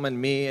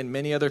 Solomon, me, and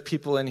many other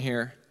people in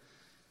here,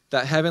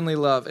 that heavenly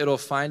love, it'll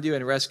find you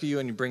and rescue you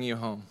and bring you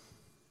home.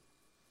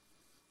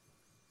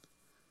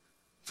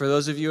 For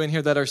those of you in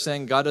here that are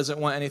saying, God doesn't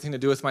want anything to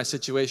do with my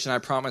situation, I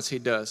promise he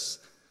does.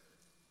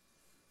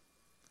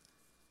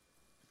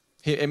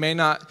 It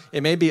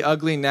may be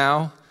ugly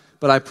now,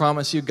 but I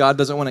promise you God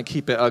doesn't want to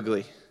keep it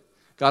ugly.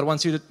 God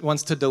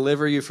wants to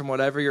deliver you from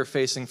whatever you're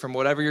facing, from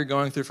whatever you're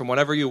going through, from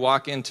whatever you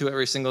walk into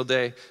every single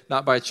day,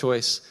 not by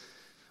choice.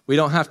 We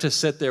don't have to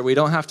sit there. We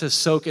don't have to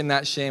soak in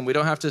that shame. We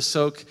don't have to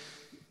soak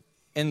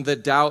in the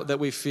doubt that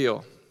we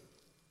feel.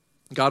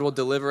 God will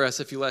deliver us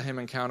if you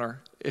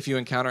encounter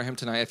him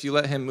tonight. If you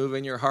let him move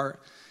in your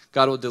heart,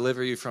 God will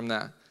deliver you from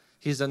that.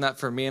 He's done that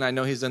for me, and I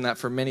know he's done that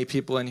for many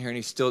people in here, and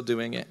he's still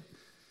doing it.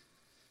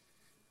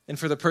 And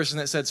for the person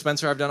that said,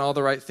 Spencer, I've done all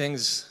the right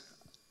things.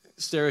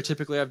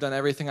 Stereotypically, I've done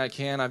everything I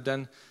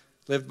can.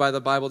 Lived by the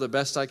Bible the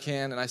best I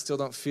can, and I still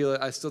don't feel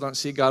it. I still don't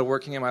see God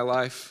working in my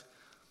life.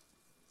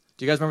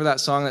 Do you guys remember that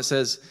song that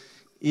says,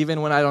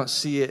 even when I don't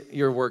see it,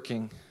 you're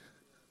working?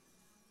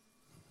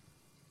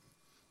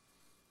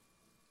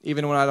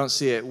 Even when I don't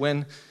see it.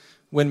 When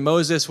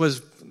Moses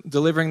was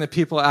delivering the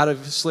people out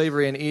of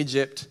slavery in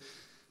Egypt,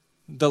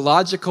 the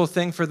logical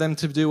thing for them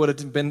to do would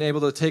have been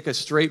able to take a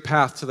straight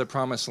path to the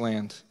promised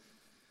land.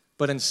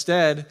 But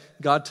instead,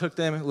 God took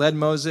them, led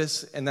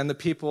Moses, and then the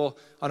people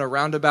on a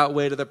roundabout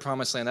way to the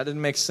promised land. That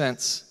didn't make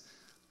sense.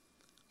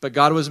 But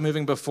God was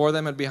moving before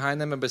them and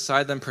behind them and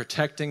beside them,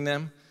 protecting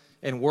them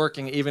and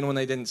working even when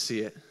they didn't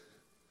see it.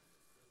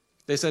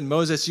 They said,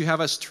 Moses, you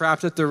have us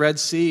trapped at the Red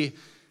Sea.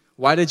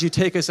 Why did you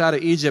take us out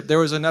of Egypt? There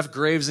was enough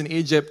graves in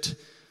Egypt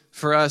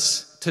for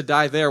us to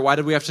die there. Why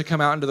did we have to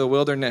come out into the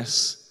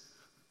wilderness?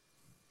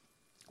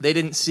 They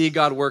didn't see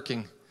God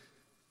working.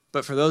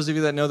 But for those of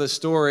you that know the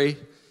story,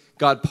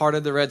 God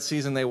parted the Red Sea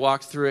and they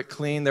walked through it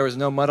clean. There was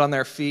no mud on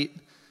their feet.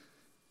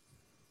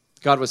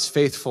 God was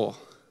faithful.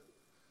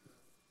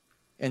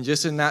 And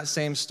just in that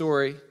same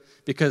story,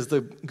 because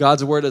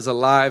God's word is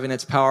alive and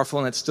it's powerful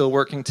and it's still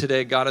working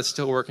today, God is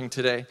still working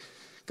today.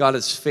 God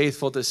is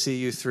faithful to see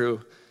you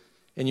through,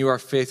 and you are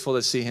faithful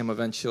to see him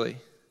eventually.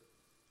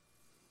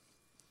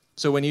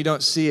 So when you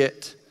don't see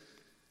it,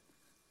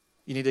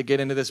 you need to get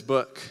into this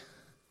book.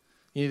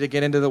 You need to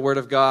get into the Word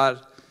of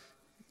God.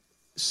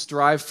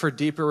 Strive for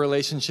deeper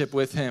relationship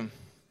with him.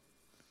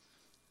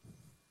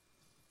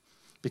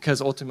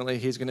 Because ultimately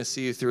he's going to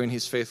see you through and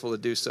he's faithful to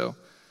do so.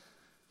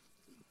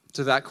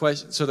 So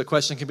the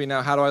question can be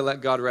now, how do I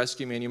let God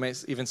rescue me? And you may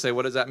even say,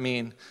 what does that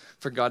mean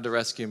for God to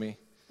rescue me?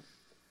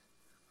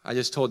 I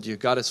just told you,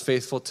 God is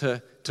faithful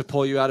to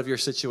pull you out of your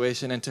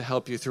situation and to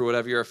help you through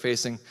whatever you're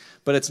facing.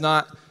 But it's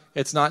not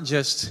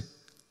just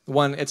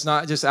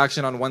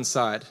action on one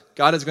side.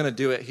 God is going to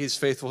do it. He's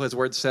faithful. His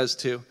word says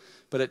to.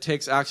 But it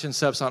takes action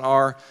steps on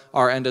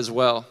our end as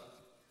well.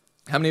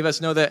 How many of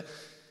us know that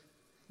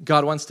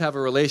God wants to have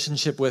a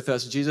relationship with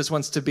us. Jesus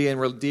wants to be in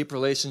a deep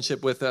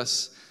relationship with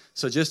us.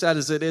 So just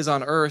as it is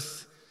on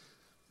earth,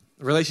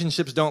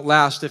 relationships don't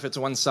last if it's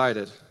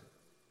one-sided.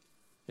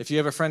 If you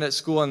have a friend at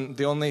school and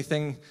the only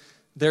thing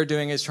they're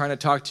doing is trying to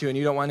talk to you and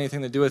you don't want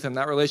anything to do with them,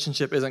 that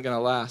relationship isn't going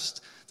to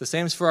last. The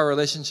same is for our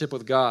relationship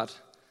with God.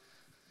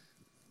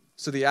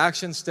 So the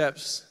action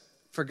steps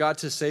for God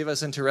to save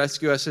us and to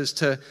rescue us is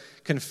to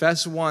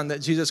confess, one,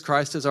 that Jesus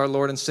Christ is our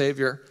Lord and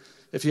Savior.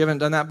 If you haven't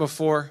done that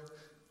before,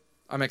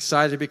 I'm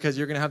excited because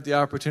you're going to have the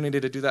opportunity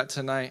to do that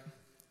tonight.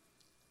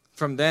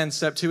 From then,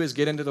 step 2 is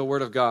get into the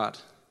Word of God.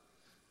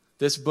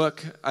 This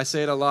book, I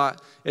say it a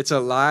lot, it's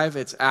alive,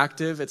 it's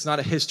active, it's not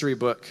a history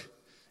book.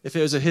 If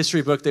it was a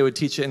history book, they would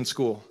teach it in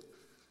school.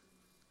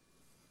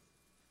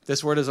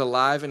 This Word is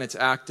alive and it's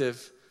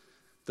active.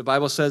 The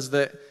Bible says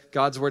that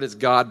God's Word is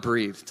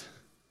God-breathed.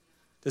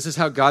 This is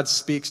how God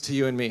speaks to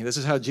you and me. This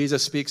is how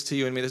Jesus speaks to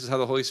you and me. This is how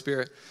the Holy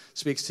Spirit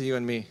speaks to you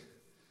and me.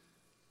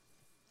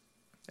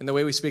 And the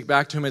way we speak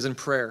back to Him is in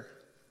prayer.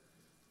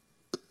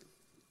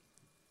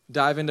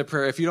 Dive into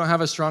prayer. If you don't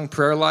have a strong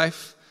prayer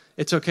life,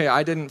 it's okay.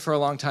 I didn't for a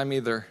long time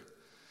either.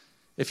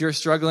 If you're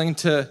struggling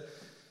to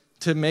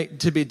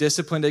be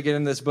disciplined to get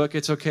in this book,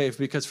 it's okay,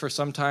 because for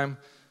some time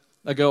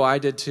ago I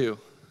did too.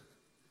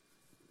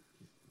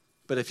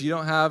 But if you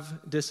don't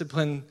have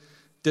disciplines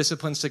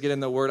to get in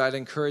the Word, I'd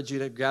encourage you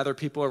to gather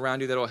people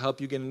around you that will help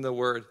you get in the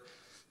Word.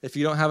 If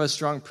you don't have a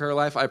strong prayer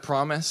life, I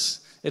promise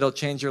it'll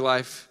change your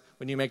life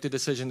when you make the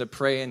decision to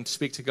pray and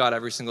speak to God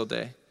every single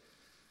day.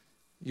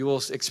 You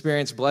will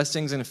experience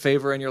blessings and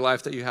favor in your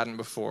life that you hadn't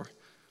before.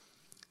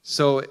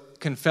 So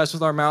confess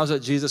with our mouths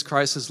that Jesus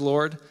Christ is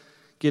Lord.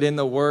 Get in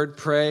the Word,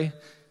 pray.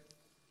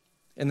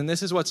 And then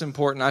this is what's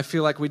important. I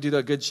feel like we do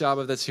a good job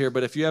of this here,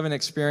 but if you haven't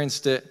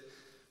experienced it,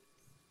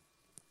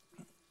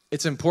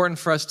 it's important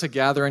for us to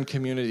gather in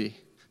community,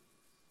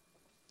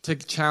 to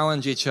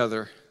challenge each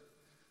other.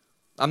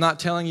 I'm not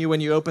telling you when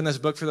you open this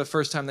book for the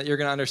first time that you're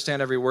going to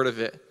understand every word of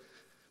it.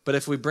 But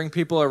if we bring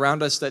people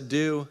around us that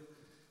do,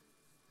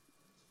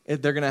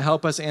 they're going to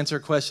help us answer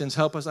questions,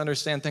 help us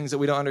understand things that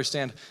we don't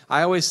understand.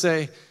 I always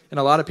say, and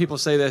a lot of people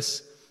say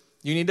this,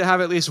 you need to have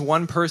at least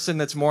one person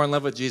that's more in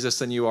love with Jesus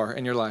than you are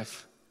in your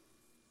life.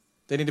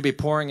 They need to be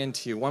pouring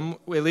into you.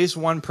 At least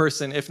one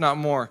person, if not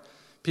more,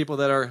 people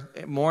that are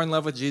more in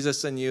love with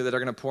Jesus than you that are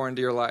going to pour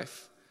into your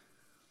life.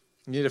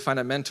 You need to find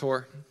a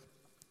mentor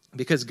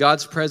because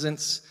God's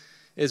presence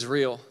is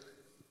real.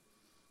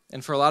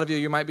 And for a lot of you,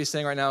 you might be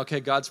saying right now, okay,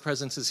 God's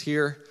presence is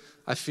here.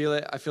 I feel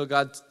it. I feel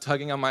God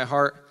tugging on my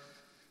heart.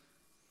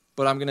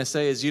 What I'm going to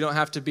say is you don't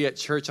have to be at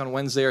church on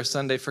Wednesday or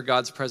Sunday for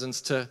God's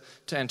presence to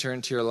enter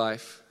into your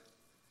life.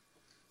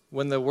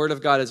 When the Word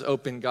of God is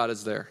open, God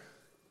is there.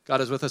 God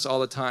is with us all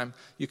the time.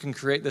 You can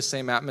create the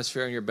same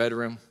atmosphere in your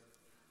bedroom.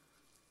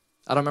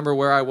 I don't remember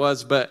where I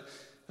was, but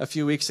a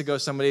few weeks ago,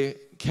 somebody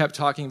kept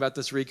talking about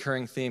this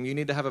recurring theme. You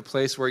need to have a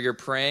place where you're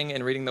praying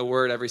and reading the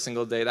Word every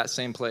single day, that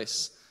same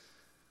place.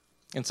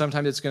 And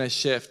sometimes it's going to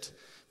shift.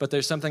 But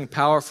there's something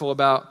powerful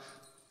about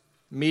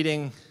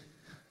meeting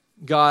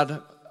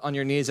God on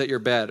your knees at your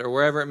bed or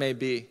wherever it may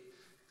be.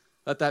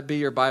 Let that be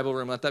your Bible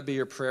room. Let that be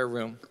your prayer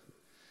room.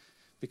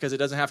 Because it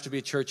doesn't have to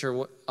be church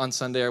or on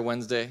Sunday or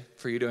Wednesday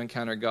for you to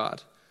encounter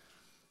God.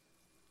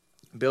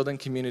 Build in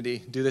community.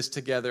 Do this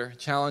together.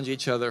 Challenge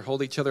each other.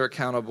 Hold each other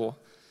accountable.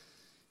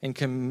 And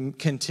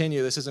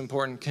continue, this is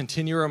important,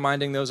 continue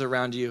reminding those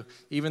around you,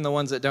 even the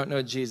ones that don't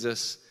know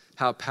Jesus,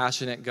 how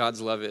passionate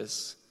God's love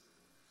is.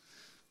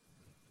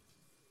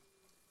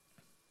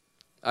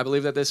 I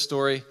believe that this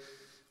story,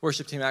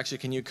 worship team, actually,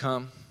 can you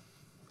come?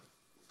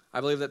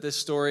 I believe that this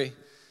story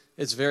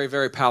is very,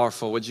 very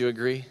powerful. Would you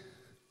agree?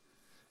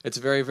 It's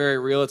very, very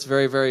real. It's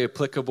very, very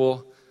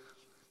applicable.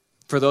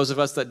 For those of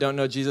us that don't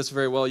know Jesus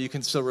very well, you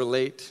can still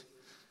relate.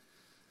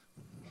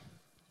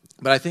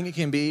 But I think it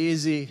can be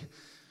easy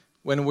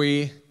when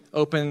we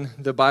open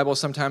the Bible.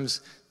 Sometimes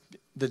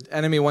the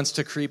enemy wants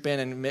to creep in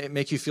and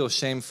make you feel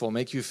shameful,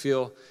 make you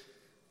feel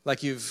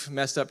like you've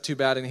messed up too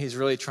bad, and he's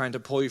really trying to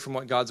pull you from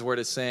what God's Word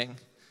is saying.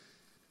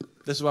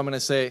 This is what I'm going to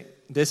say.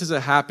 This is a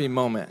happy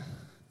moment.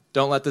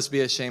 Don't let this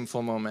be a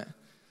shameful moment.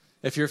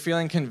 If you're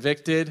feeling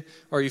convicted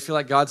or you feel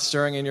like God's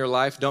stirring in your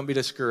life, don't be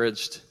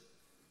discouraged.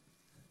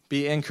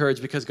 Be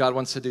encouraged because God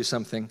wants to do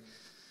something.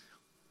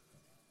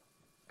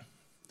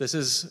 This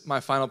is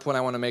my final point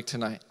I want to make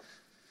tonight.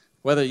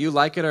 Whether you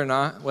like it or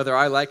not, whether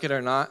I like it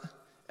or not,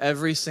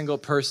 every single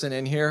person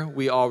in here,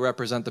 we all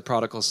represent the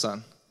prodigal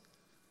son.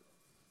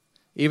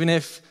 Even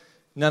if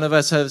none of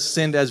us have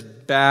sinned as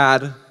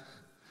bad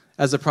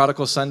as the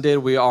prodigal son did,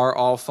 we are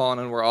all fallen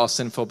and we're all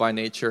sinful by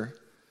nature.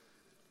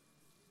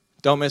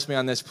 Don't miss me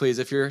on this, please.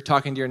 If you're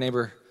talking to your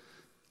neighbor,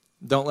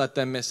 don't let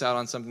them miss out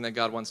on something that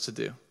God wants to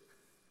do.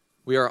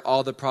 We are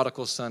all the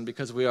prodigal son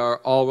because we are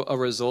all a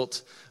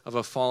result of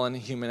a fallen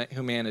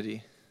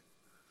humanity.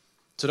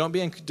 So don't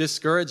be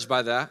discouraged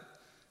by that.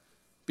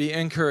 Be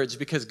encouraged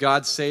because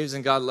God saves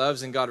and God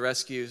loves and God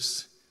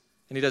rescues.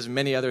 And he does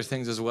many other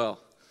things as well.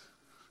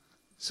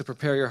 So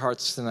prepare your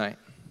hearts tonight.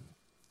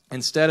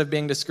 Instead of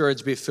being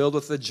discouraged, be filled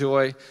with the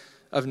joy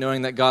of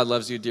knowing that God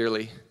loves you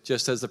dearly,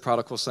 just as the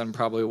prodigal son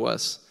probably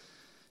was.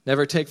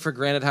 Never take for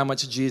granted how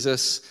much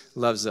Jesus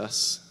loves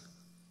us.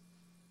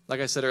 Like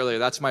I said earlier,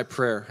 that's my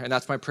prayer, and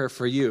that's my prayer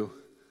for you.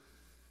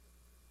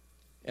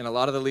 And a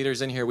lot of the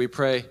leaders in here, we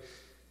pray,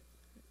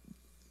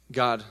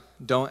 God,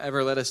 don't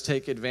ever let us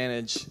take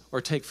advantage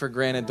or take for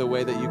granted the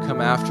way that you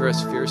come after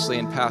us fiercely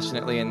and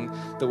passionately and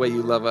the way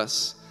you love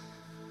us.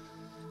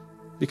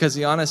 Because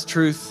the honest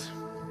truth,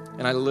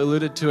 and I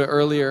alluded to it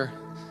earlier,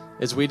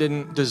 is we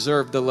didn't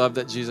deserve the love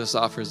that Jesus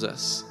offers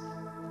us.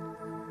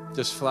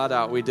 Just flat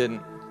out, we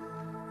didn't.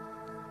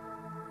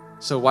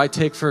 So why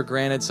take for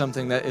granted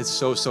something that is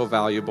so, so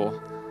valuable?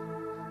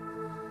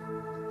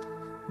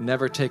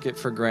 Never take it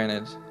for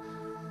granted.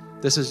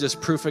 This is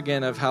just proof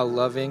again of how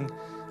loving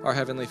our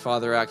Heavenly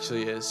Father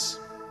actually is.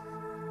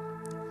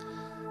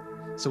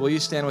 So will you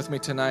stand with me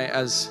tonight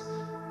as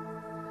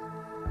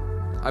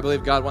I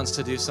believe God wants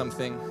to do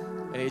something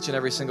in each and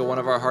every single one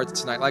of our hearts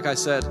tonight. Like I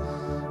said,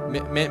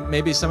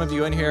 maybe some of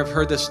you in here have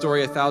heard this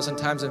story 1,000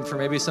 times, and for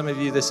maybe some of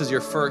you, this is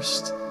your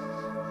first.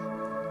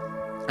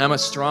 I'm a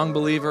strong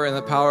believer in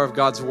the power of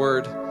God's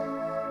Word.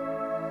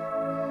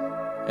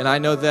 And I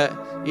know that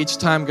each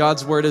time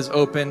God's Word is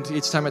opened,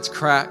 each time it's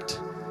cracked,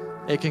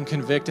 it can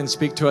convict and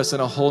speak to us in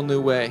a whole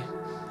new way.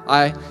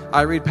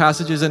 I read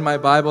passages in my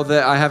Bible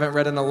that I haven't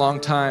read in a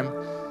long time.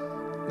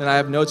 And I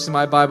have notes in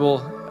my Bible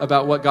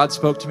about what God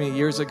spoke to me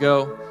years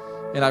ago.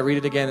 And I read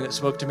it again and it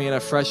spoke to me in a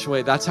fresh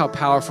way. That's how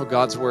powerful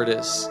God's Word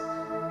is.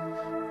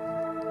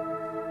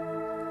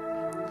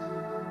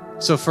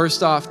 So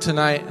first off,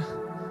 tonight,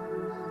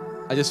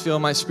 I just feel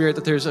in my spirit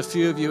that there's a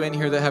few of you in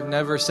here that have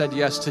never said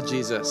yes to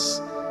Jesus.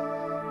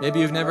 Maybe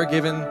you've never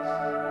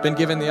been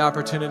given the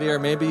opportunity, or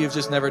maybe you've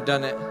just never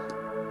done it.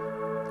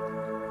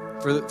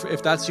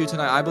 If that's you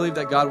tonight, I believe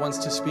that God wants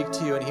to speak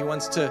to you, and He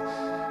wants to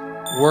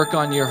work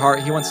on your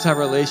heart. He wants to have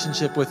a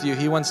relationship with you.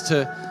 He wants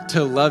to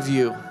love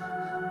you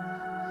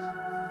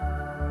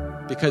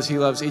because He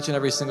loves each and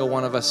every single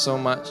one of us so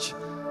much.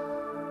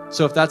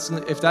 So if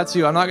that's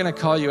you, I'm not going to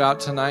call you out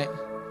tonight.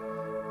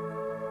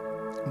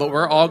 But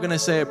we're all going to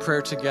say a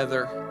prayer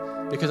together,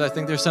 because I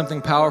think there's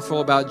something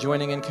powerful about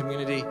joining in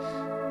community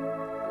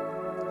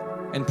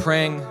and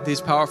praying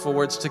these powerful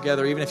words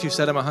together, even if you've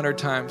said them 100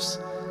 times.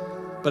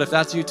 But if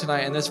that's you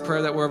tonight, and this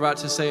prayer that we're about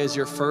to say is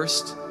your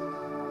first,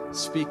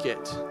 speak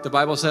it. The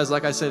Bible says,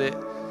 like I said,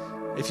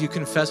 if you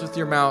confess with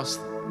your mouth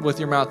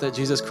that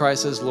Jesus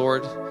Christ is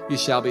Lord, you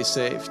shall be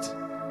saved.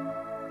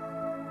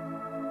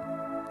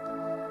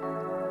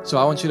 So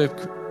I want you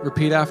to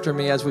repeat after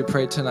me as we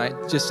pray tonight.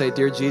 Just say,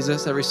 Dear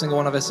Jesus, every single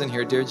one of us in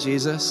here, Dear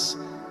Jesus,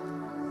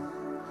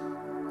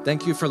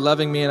 thank you for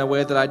loving me in a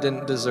way that I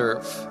didn't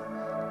deserve.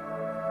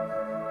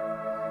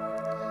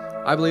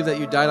 I believe that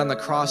you died on the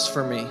cross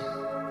for me.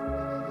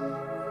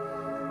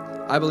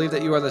 I believe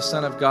that you are the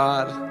Son of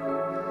God.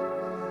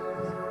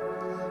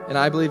 And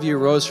I believe you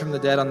rose from the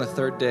dead on the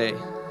third day.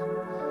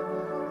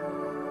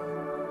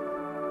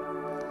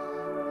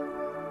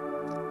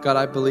 God,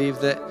 I believe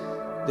that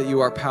you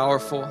are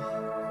powerful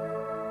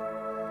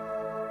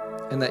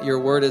and that your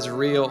word is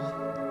real.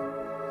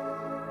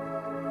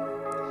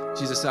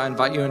 Jesus, I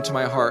invite you into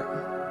my heart.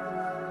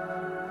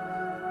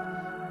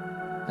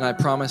 And I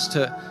promise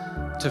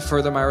to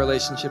further my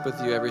relationship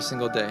with you every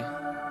single day.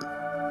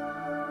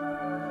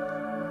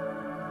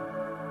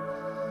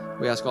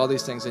 We ask all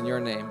these things in your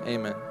name.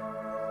 Amen.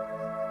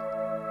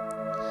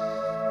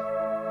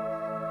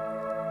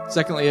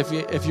 Secondly,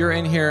 if you're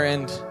in here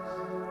and,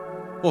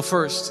 well,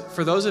 first,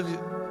 for those of you,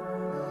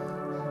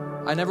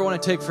 I never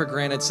want to take for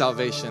granted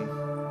salvation,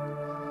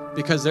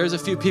 because there's a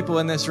few people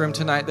in this room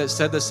tonight that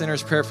said the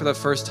sinner's prayer for the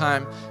first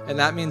time, and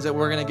that means that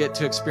we're going to get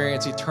to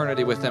experience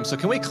eternity with them. So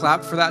can we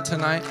clap for that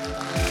tonight?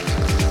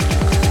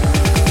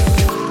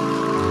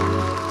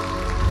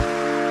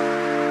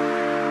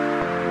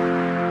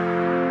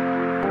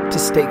 To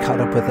stay caught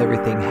up with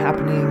everything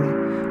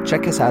happening,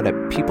 check us out at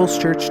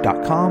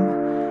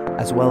peopleschurch.com,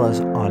 as well as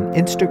on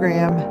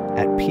Instagram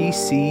at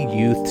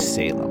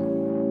PCYouthSalem.